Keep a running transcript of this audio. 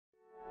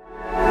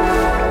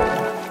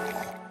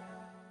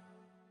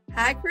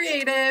Hi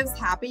creatives,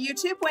 happy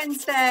YouTube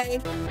Wednesday.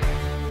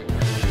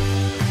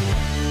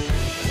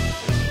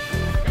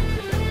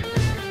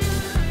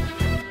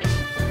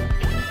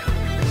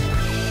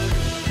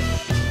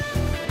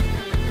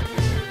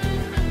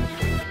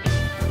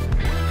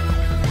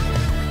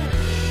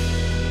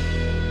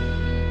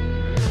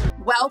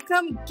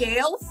 Welcome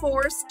Gale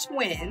Force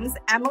twins,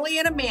 Emily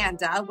and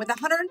Amanda, with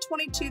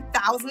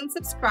 122,000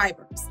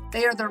 subscribers.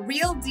 They are the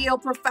real deal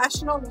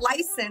professional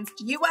licensed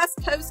U.S.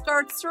 Coast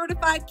Guard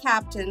certified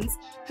captains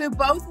who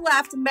both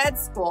left med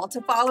school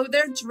to follow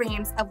their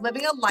dreams of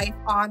living a life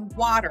on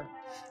water.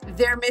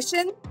 Their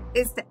mission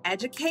is to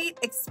educate,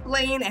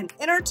 explain, and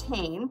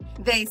entertain,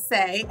 they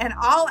say, and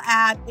I'll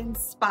add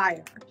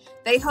inspire.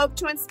 They hope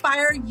to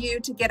inspire you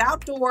to get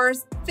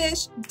outdoors,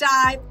 fish,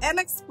 dive, and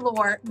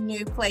explore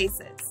new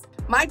places.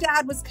 My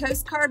dad was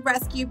Coast Guard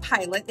rescue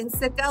pilot in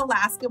Sitka,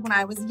 Alaska when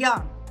I was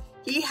young.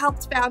 He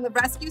helped found the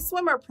Rescue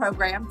Swimmer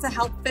program to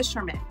help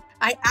fishermen.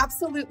 I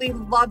absolutely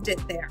loved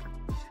it there.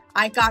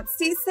 I got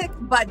seasick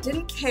but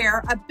didn't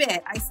care a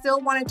bit. I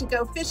still wanted to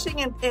go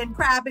fishing and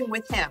crabbing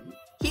with him.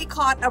 He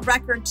caught a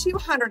record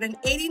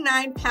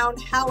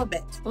 289-pound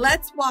halibut.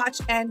 Let's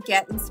watch and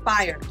get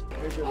inspired.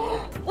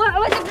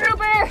 What's a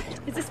grouper?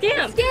 It's a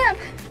scamp. Scamp.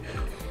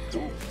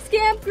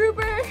 Scamp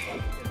grouper.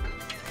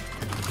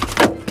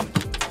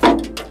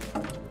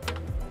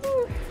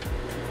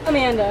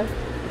 Amanda,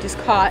 you just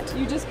caught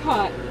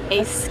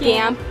a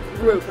scamp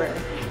grouper.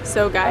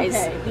 So guys,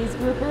 okay, these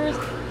groupers,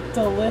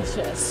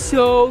 delicious.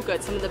 So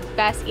good. Some of the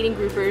best eating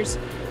groupers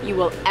you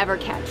will ever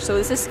catch. So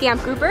this is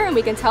scamp grouper, and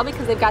we can tell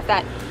because they've got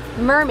that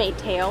mermaid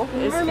tail.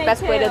 Is the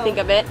best way to think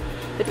of it.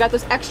 They've got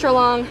those extra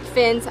long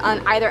fins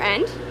on either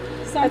end.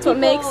 That's what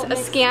makes a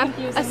scamp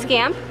a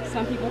scamp.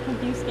 Some people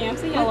confuse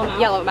scamps with yellowmouth.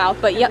 Yellowmouth,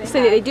 but so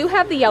they do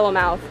have the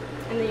yellowmouth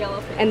and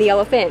the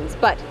yellow fins,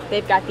 but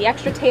they've got the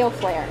extra tail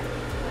flare.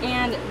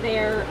 And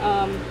their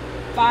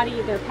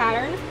body, their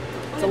pattern,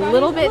 it's a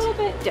little bit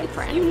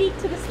different. It's unique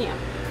to the scamp.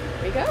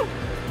 There we go.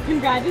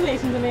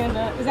 Congratulations,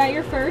 Amanda. Was that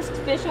your first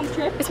fish on the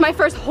trip? It's my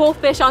first whole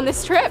fish on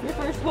this trip. Your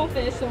first whole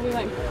fish, so we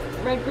went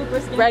red grouper,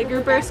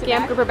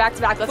 scamp grouper back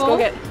to back. Let's go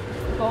get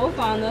both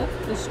on the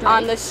strike.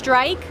 On the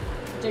strike,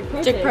 jig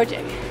pro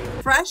jig.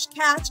 Fresh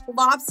catch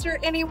lobster,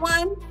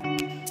 anyone?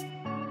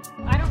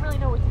 I don't really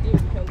know what to do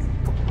because.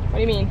 What do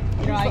you mean?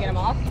 You know how to get them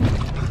off?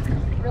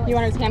 Really? You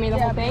want to scam me the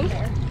whole thing?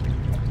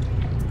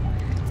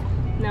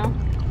 No?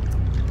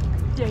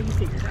 Yeah, you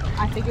figured it out.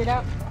 I figured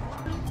out?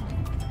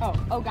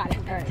 Oh, got it.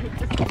 All right.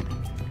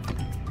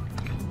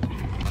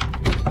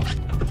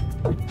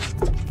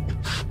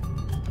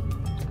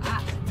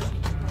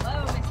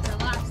 Hello, Mr.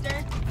 Lobster.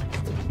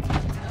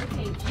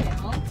 Okay,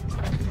 chill.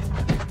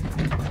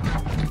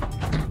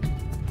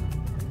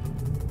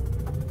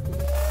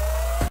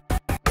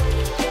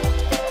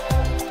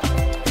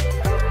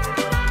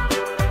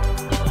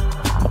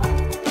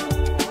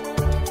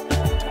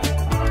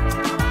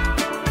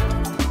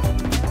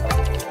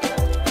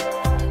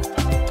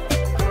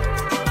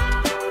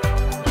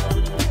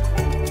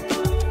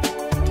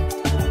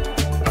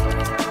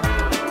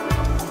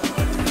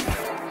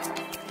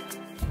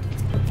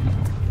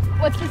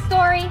 What's the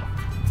story?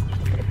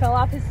 It fell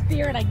off his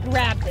spear and I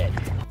grabbed it.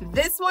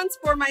 This one's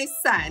for my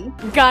son.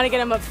 Gotta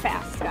get him up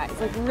fast, guys,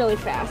 like really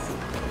fast.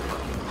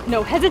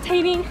 No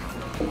hesitating,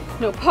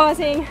 no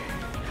pausing,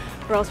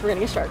 or else we're gonna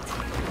get sharked.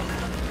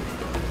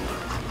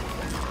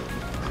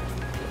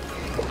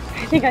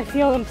 I think I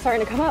feel him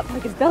starting to come up,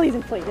 like his belly's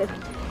inflated.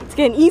 It's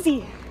getting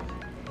easy.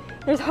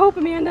 There's hope,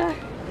 Amanda.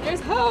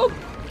 There's hope.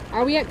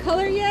 Are we at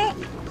color yet?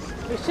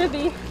 We should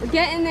be. We're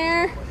getting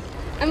there.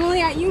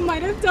 Emily, you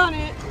might have done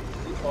it.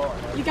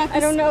 You got this. I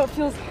don't know, it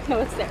feels, no,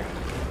 it's there.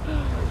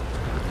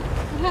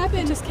 What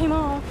happened? It just came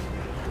off.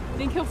 You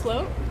think he'll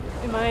float?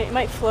 It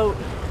might float.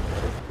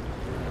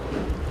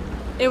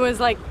 It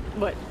was like,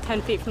 what,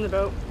 10 feet from the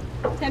boat?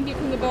 10 feet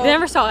from the boat. They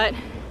never saw it.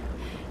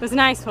 It was a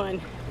nice one.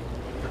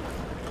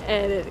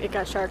 And it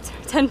got sharked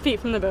 10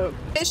 feet from the boat.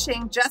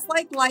 Fishing, just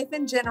like life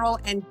in general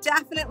and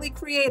definitely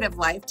creative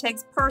life,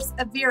 takes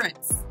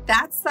perseverance.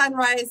 That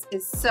sunrise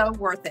is so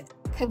worth it.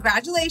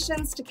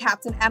 Congratulations to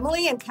Captain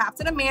Emily and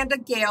Captain Amanda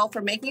Gale for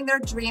making their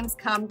dreams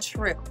come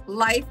true.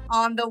 Life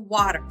on the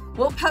water.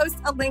 We'll post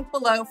a link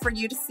below for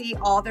you to see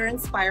all their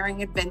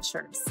inspiring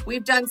adventures.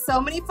 We've done so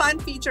many fun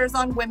features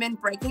on women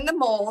breaking the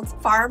mold,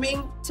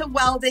 farming to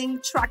welding,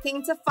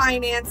 trucking to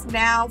finance,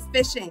 now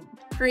fishing.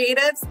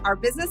 Creatives, our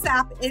business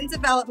app in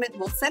development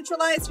will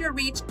centralize your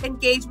reach,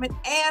 engagement,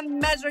 and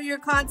measure your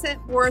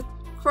content worth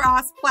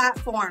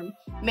cross-platform,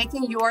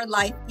 making your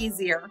life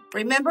easier.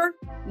 Remember,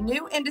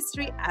 new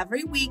industry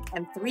every week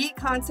and 3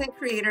 content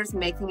creators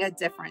making a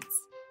difference.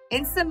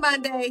 Insta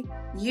Monday,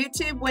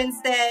 YouTube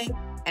Wednesday,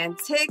 and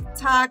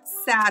TikTok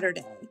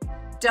Saturday.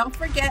 Don't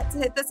forget to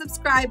hit the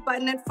subscribe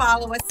button and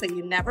follow us so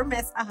you never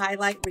miss a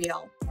highlight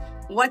reel.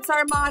 What's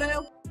our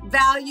motto?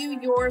 Value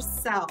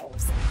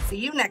yourselves. See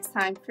you next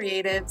time,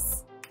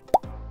 creatives.